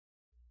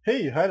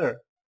Hi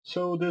there.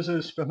 So this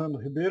is Fernando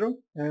Ribeiro,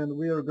 and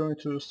we are going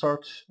to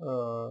start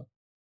a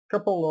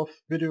couple of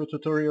video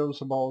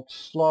tutorials about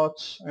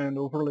slots and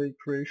overlay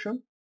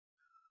creation.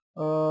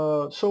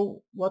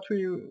 So what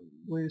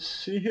we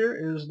see here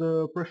is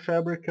the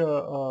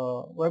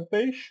Prefabrica web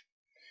page.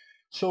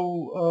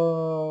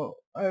 So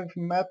I've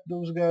met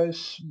those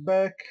guys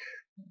back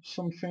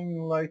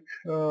something like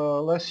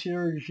last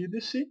year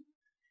GDC,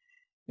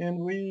 and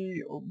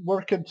we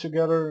worked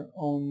together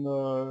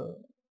on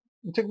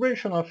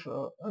integration of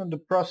and the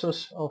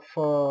process of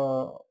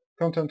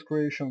content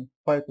creation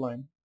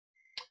pipeline.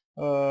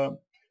 Uh,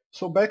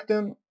 so back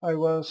then I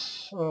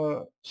was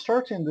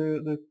starting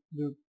the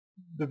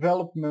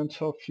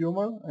development of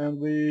Yuma, and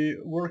we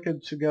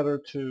worked together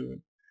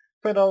to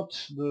find out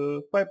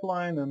the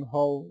pipeline and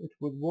how it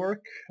would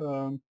work.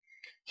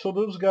 So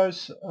those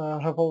guys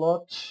have a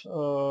lot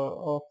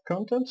of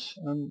content,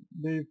 and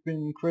they've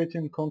been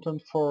creating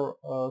content for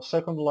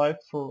Second Life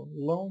for a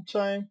long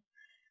time.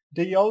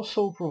 They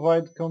also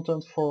provide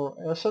content for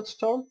Asset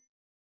Store,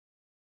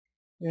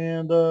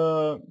 and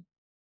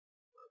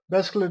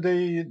basically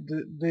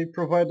they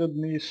provided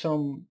me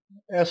some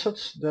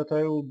assets that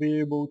I will be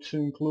able to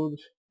include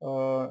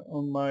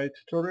on my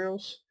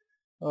tutorials,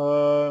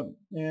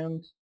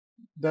 and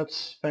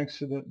that's thanks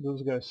to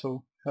those guys.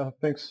 So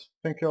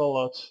thank you a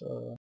lot,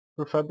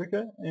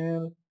 Prefabrica.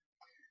 And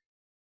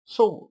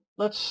so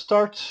let's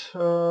start.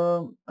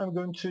 I'm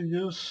going to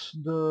use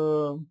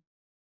the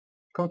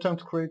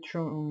content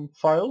creation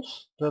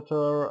files that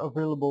are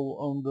available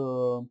on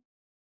the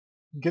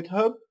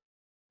GitHub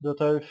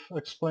that I've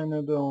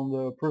explained on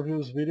the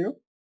previous video.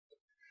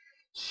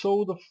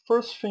 So the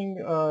first thing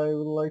I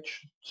would like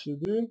to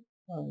do,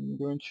 I'm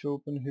going to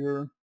open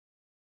here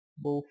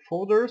both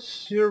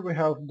folders. Here we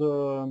have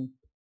the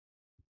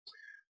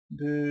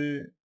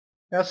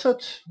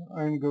asset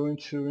I'm going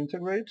to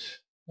integrate.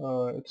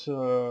 It's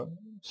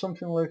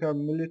something like a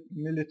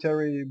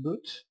military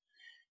boot,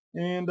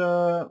 and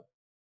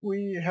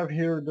we have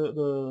here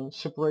the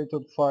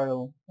separated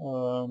file,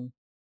 the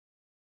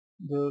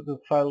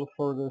file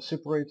for the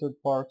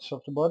separated parts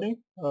of the body.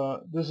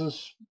 This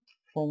is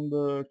from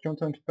the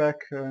content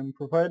pack I'm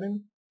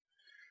providing.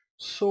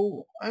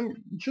 So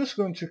I'm just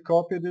going to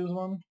copy this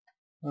one,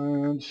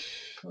 and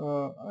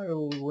I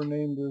will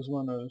rename this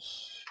one as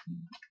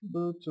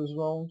boot as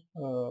well,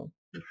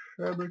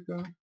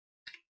 Fabrica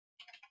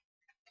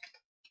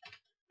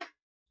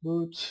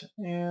boot.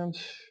 And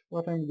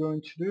what I'm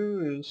going to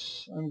do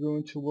is I'm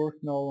going to work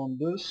now on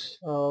this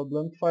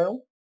blend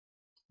file.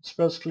 It's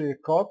basically a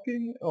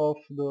copy of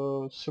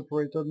the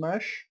separated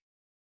mesh.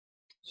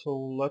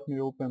 So let me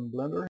open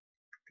Blender.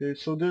 Okay,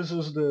 so this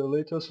is the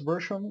latest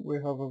version we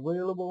have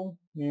available,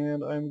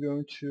 and I'm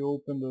going to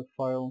open the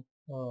file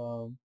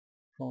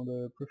from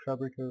the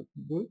Prefabrica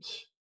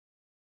boots.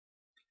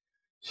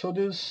 So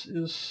this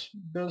is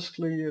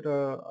basically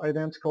the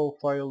identical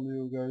file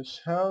you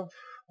guys have.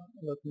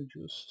 Let me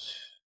just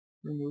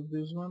remove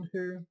this one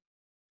here.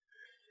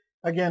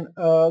 Again,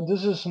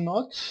 this is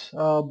not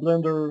a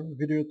Blender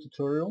video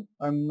tutorial.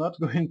 I'm not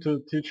going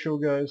to teach you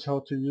guys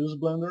how to use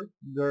Blender.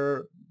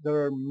 There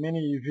are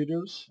many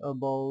videos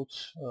about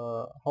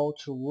how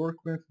to work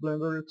with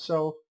Blender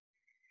itself.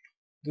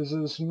 This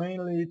is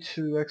mainly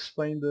to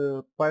explain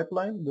the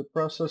pipeline, the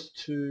process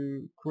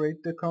to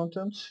create the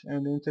content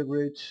and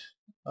integrate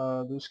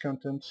this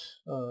content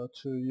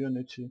to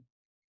Unity.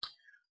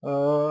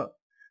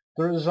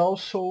 There is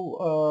also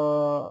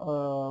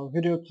a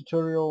video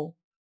tutorial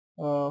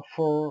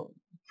for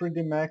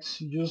 3D Max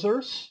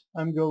users.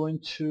 I'm going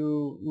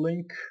to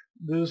link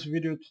this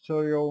video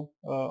tutorial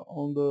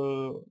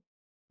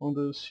on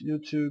this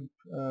YouTube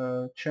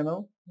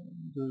channel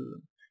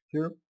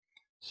here.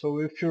 So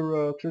if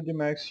you're a 3D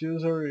Max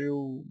user,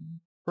 you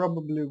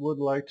probably would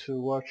like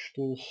to watch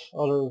this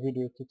other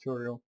video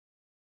tutorial.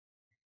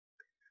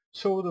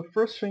 So the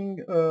first thing,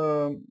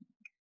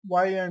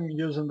 why I'm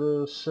using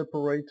the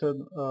separated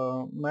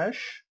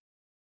mesh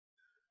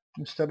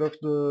instead of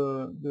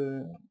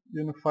the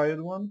unified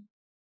one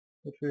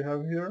that we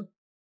have here.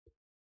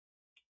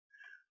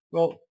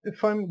 Well,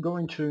 if I'm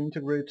going to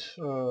integrate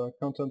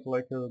content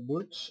like a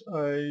boot,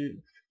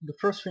 the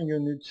first thing I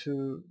need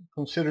to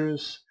consider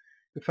is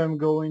if I'm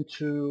going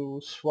to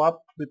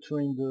swap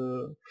between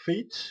the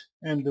feet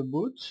and the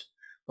boot,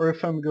 or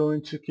if I'm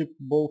going to keep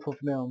both of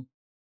them.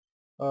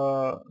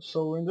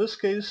 So in this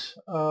case,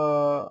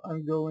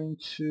 I'm going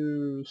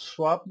to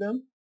swap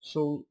them.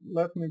 So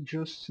let me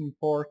just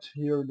import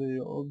here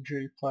the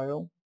object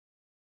file.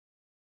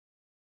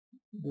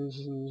 This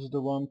is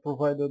the one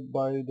provided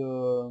by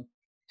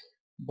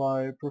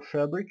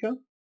Prefabrica,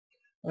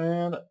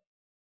 and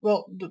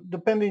well,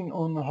 depending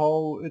on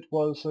how it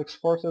was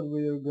exported,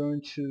 we are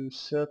going to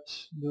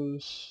set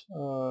those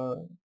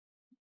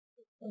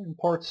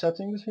import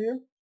settings here.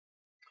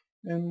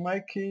 In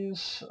my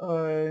case,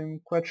 I'm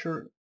quite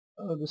sure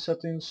the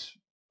settings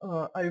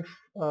I've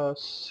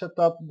set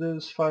up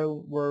this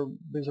file were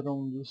based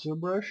on the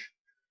ZBrush,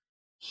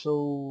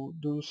 so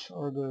those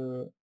are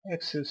the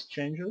axis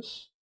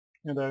changes,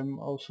 and I'm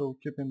also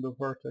keeping the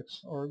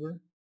vertex order.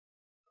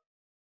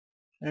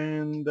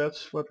 and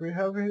that's what we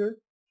have here.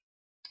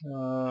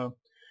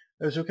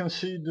 As you can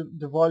see,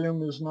 the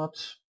volume is not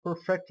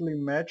perfectly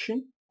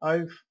matching.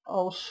 I've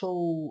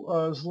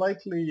also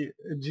slightly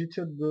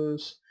edited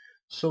this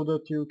so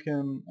that you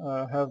can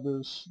have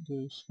this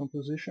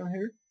composition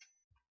here.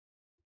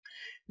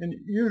 And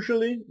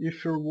usually,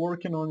 if you're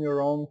working on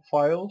your own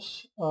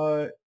files,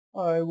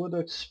 I would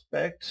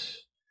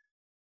expect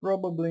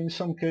probably in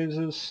some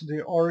cases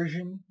the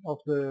origin of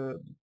the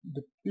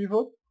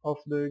pivot of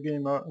the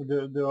game,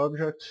 the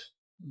object,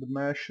 the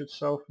mesh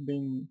itself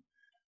being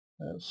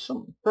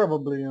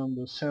probably on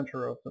the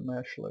center of the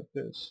mesh like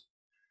this.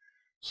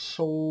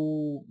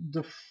 So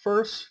the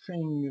first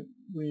thing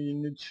we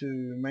need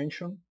to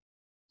mention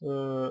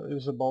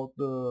is about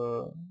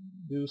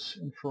this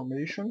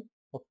information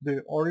of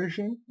the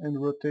origin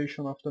and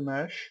rotation of the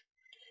mesh.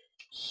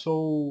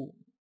 So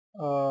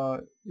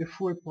if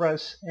we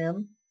press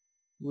N,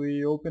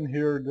 we open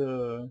here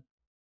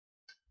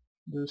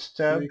this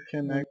tab. We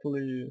can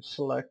actually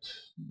select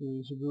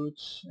these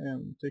roots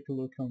and take a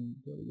look on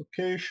the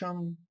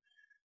location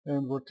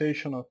and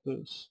rotation of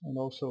this, and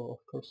also of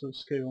course the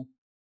scale.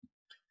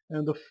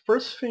 And the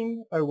first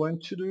thing I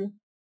want to do,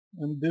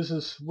 and this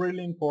is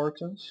really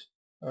important,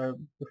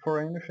 before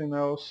anything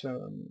else,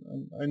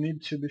 I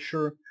need to be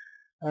sure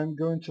I'm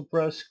going to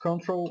press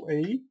Ctrl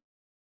A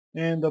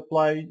and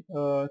apply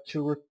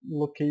to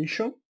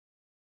location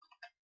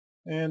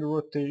and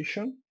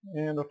rotation,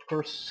 and of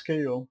course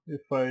scale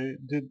if I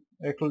did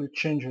actually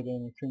change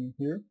anything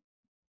here.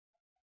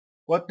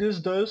 What this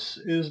does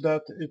is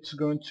that it's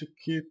going to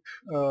keep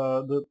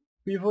the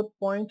pivot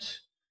point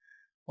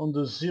on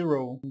the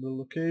 0 on the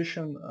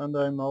location, and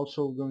I'm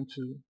also going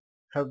to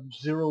have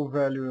 0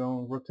 value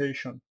on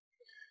rotation.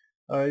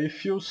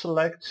 If you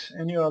select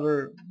any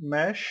other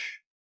mesh,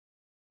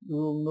 you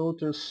will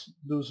notice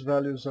those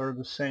values are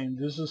the same.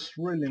 This is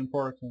really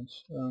important,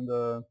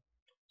 and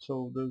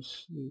so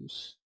this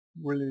is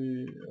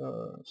really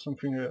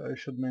something I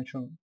should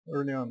mention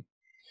early on.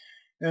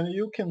 And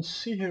you can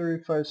see here,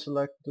 if I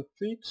select the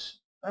feet,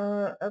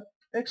 at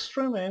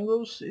extreme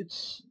angles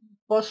it's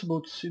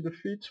possible to see the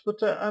feet,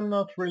 but I'm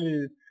not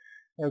really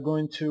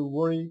going to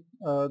worry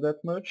that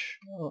much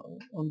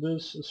on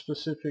this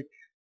specific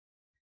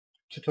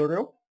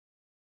tutorial.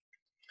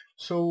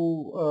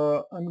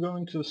 So I'm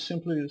going to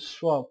simply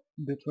swap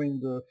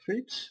between the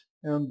feet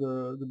and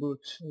the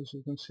boot, as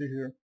you can see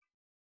here.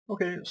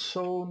 Okay,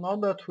 so now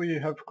that we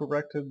have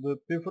corrected the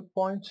pivot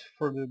point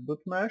for the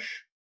boot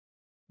mesh,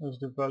 as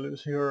the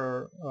values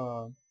here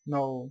are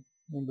now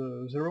in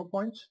the 0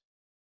 point,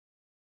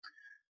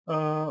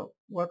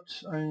 what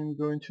I'm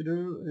going to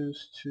do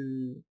is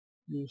to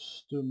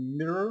use the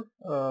mirror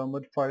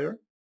modifier.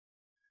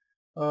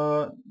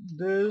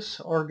 This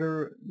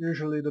order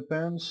usually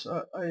depends.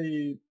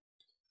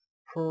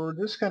 For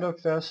this kind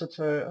of assets,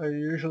 I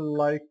usually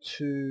like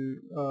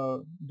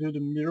to do the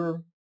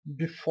mirror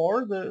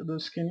before the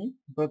skinning,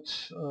 but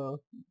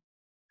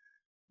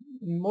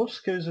in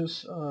most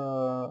cases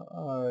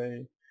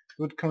I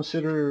would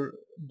consider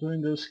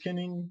doing the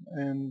skinning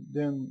and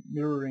then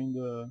mirroring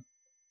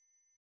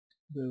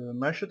the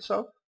mesh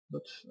itself,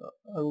 but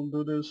I will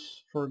do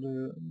this for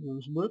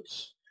those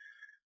boots.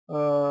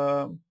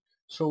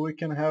 So we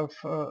can have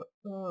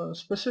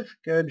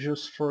specific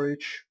edges for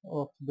each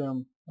of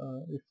them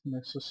if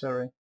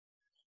necessary.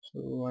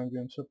 So I'm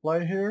going to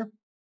apply here.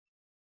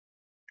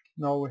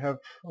 Now we have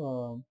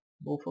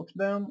both of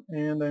them,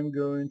 and I'm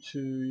going to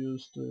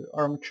use the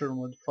armature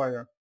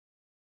modifier.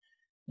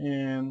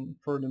 And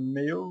for the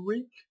male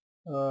rig,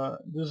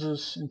 this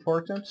is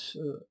important,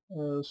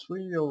 as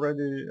we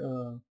already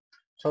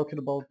talked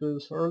about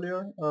this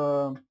earlier.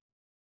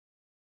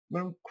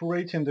 When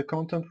creating the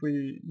content,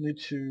 we need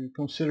to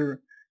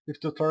consider if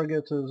the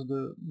target is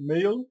the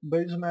male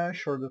base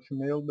mesh or the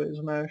female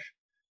base mesh.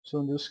 So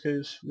in this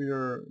case, we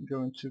are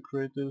going to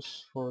create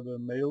this for the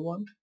male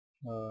one.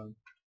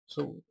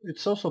 So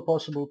it's also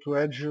possible to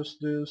adjust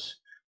this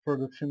for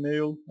the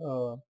female.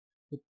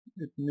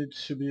 It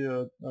needs to be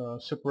a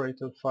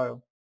separated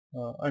file.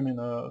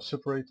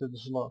 Separated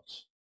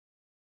slots.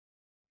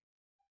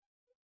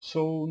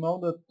 So now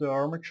that the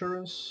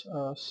armature is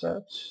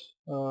set,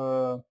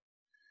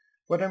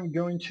 what I'm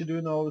going to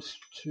do now is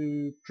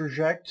to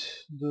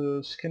project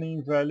the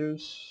skinning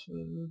values,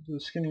 the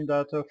skinning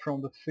data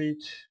from the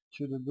feet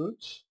to the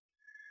boots.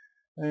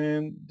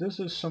 And this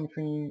is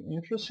something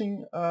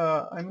interesting.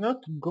 I'm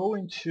not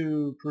going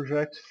to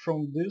project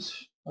from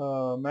this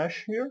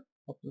mesh here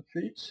of the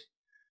feet.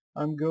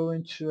 I'm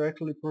going to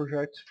actually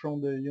project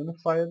from the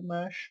unified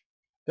mesh.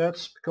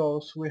 That's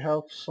because we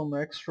have some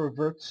extra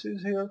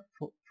vertices here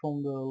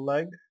from the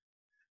leg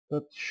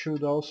that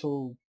should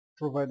also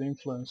provide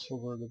influence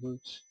over the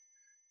boots.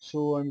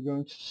 So I'm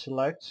going to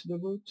select the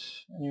boot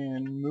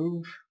and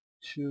move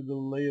to the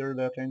layer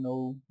that I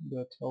know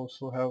that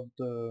also have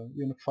the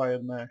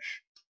unified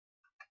mesh,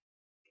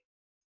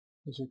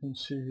 as you can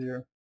see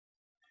here.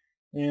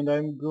 And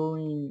I'm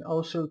going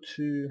also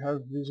to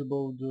have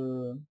visible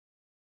the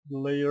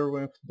layer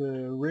with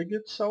the rig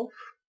itself.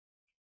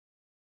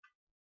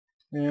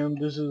 And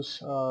this is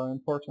an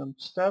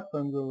important step.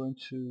 I'm going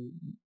to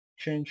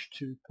change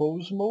to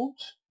pose mode,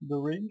 the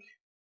rig.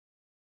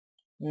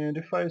 And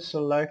if I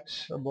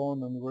select a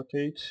bone and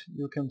rotate,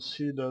 you can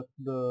see that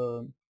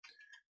the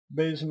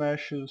base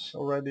mesh is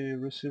already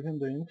receiving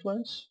the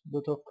influence,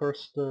 but of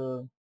course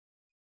the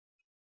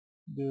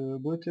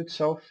boot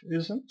itself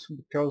isn't,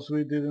 because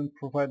we didn't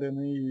provide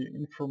any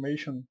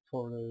information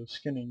for the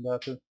scanning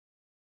data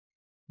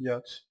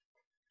yet.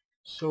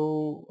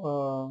 So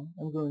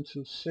I'm going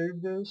to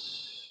save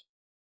this,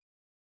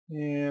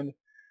 and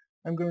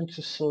I'm going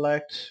to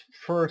select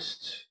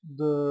first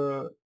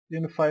the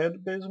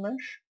unified base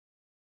mesh,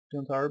 the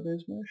entire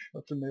base mesh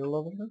of the male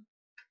lavender.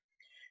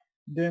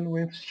 Then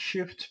with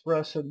shift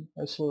pressed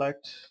I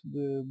select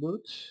the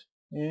boot,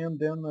 and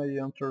then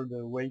I enter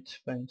the weight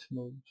paint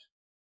mode.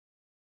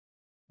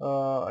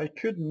 I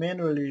could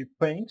manually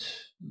paint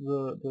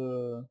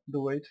the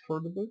weight for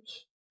the boot,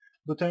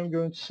 but I'm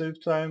going to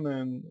save time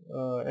and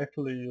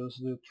actually use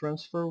the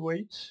transfer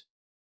weight.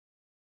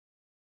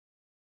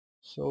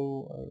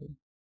 So I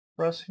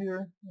press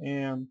here,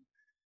 and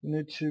you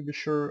need to be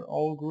sure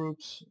all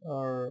groups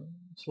are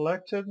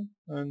selected,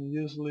 and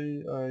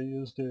usually I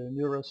use the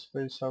nearest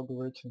face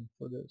algorithm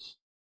for this.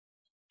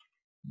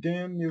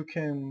 Then you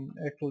can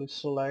actually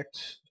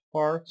select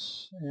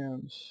parts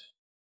and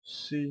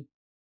see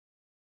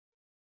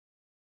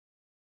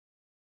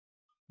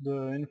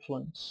the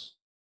influence.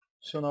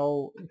 So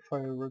now if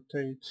I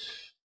rotate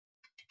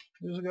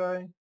this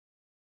guy,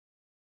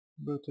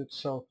 boot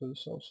itself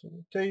is also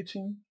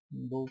rotating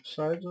on both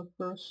sides of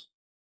course.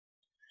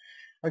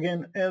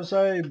 Again, as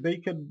I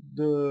baked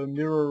the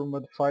mirror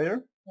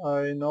modifier,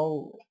 I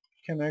now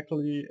can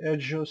actually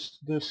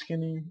adjust the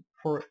skinning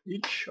for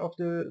each of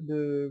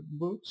the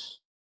boots.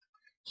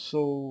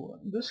 So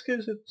in this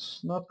case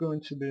it's not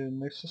going to be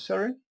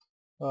necessary,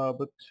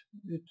 but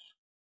it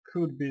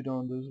could be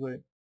done this way.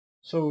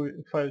 So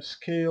if I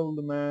scale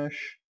the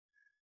mesh,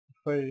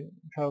 if I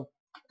have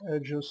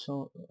edges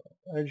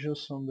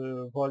on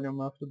the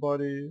volume of the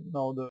body,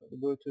 now the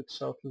boot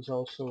itself is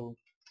also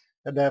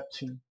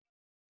adapting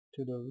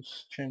to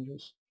those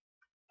changes.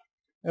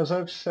 As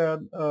I've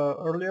said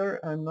earlier,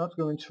 I'm not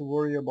going to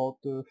worry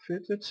about the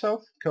fit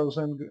itself, because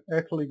I'm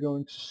actually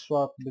going to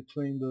swap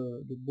between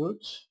the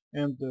boots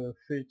and the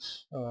fit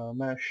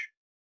mesh.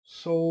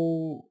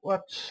 So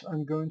what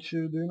I'm going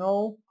to do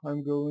now,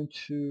 I'm going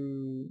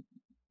to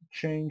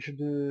change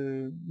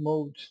the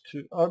mode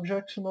to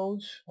object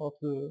mode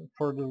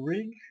for the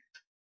rig,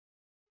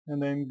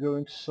 and I'm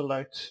going to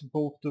select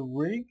both the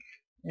rig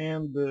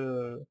and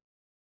the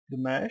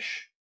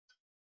mesh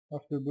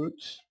of the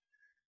boots.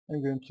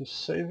 I'm going to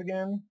save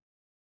again,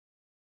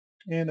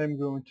 and I'm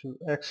going to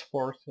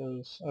export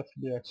as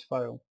FBX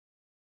file.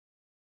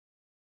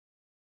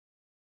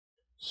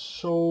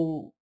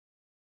 So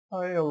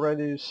I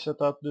already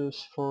set up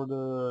this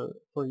for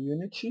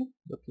Unity,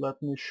 but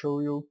let me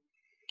show you.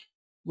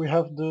 We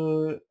have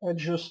the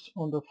edges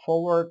on the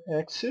forward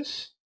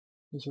axis,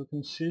 as you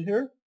can see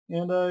here,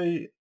 and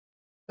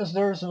as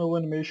there is no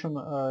animation,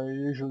 I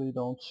usually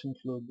don't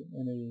include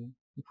any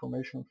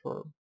information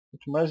for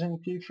optimizing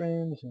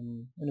keyframes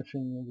and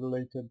anything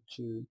related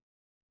to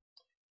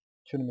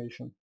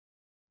animation.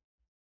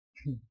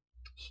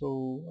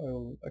 So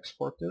I'll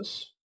export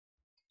this,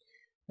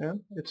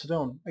 and it's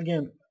done.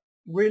 Again,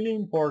 really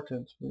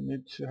important, we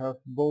need to have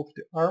both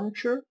the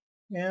armature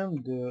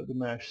and the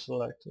mesh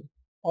selected.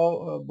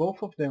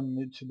 Both of them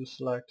need to be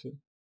selected.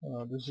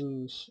 This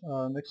is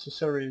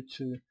necessary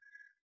to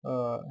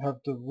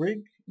have the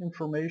rig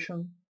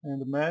information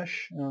and the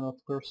mesh, and of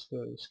course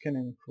the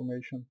scanning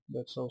information,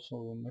 that's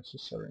also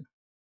necessary.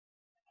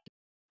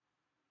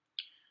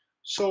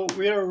 So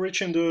we are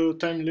reaching the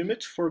time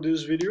limit for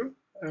this video,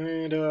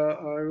 and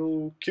I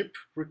will keep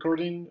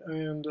recording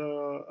and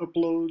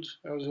upload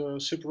as a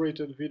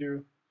separated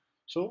video.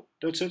 So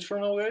that's it for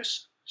now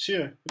guys, see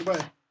ya,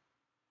 goodbye.